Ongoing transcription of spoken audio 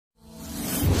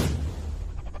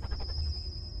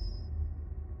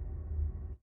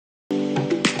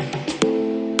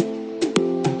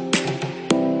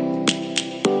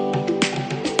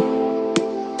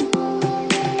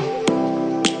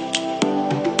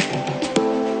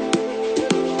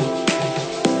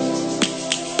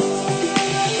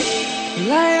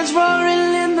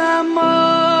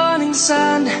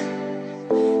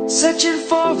searching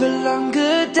for a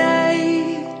longer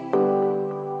day.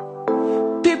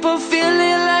 People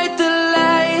feeling like the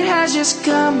light has just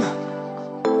come.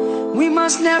 We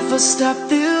must never stop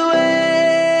the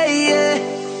way.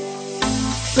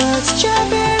 Birds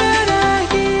jumping and I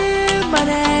hear my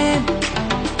name,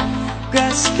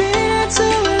 grasping into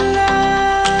a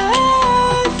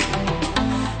life.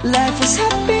 Life is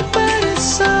happy but it's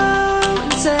so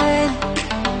insane.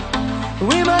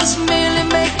 We must merely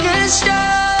make a start.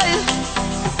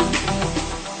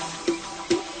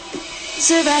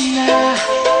 Savannah,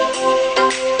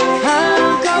 I'm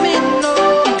coming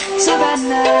home.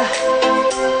 Savannah,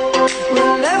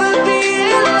 we'll never be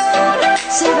alone.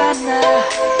 Savannah,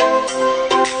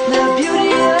 the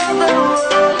beauty of the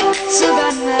world.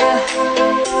 Savannah,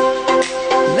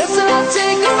 let's all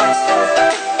take a walk.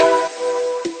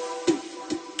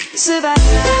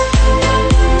 Savannah.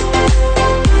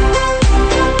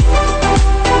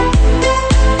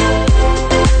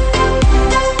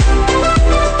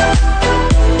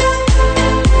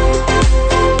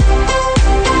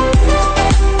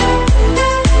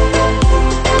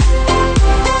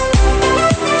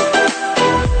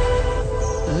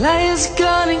 Lion's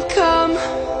gonna come.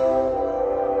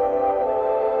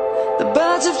 The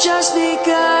birds have just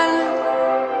begun.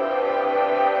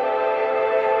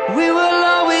 We will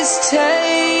always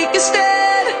take a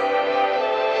stand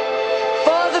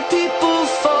for the people,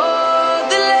 for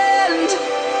the land.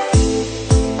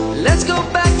 Let's go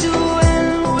back to when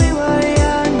we were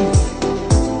young.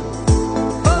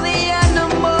 For the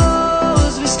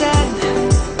animals we stand.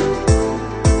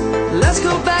 Let's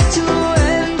go back to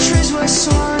when trees were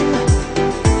swung.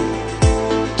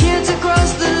 Kids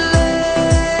across the land.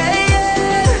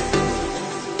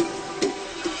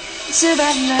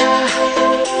 Savannah,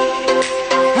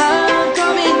 I'm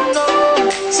coming home.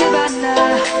 Savannah,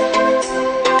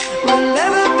 we'll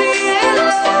never be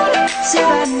alone.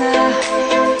 Savannah,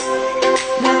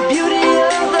 the beauty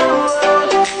of the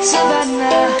world.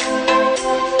 Savannah,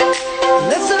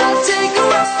 let's all take a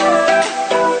walk.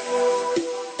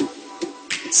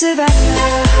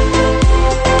 Savannah.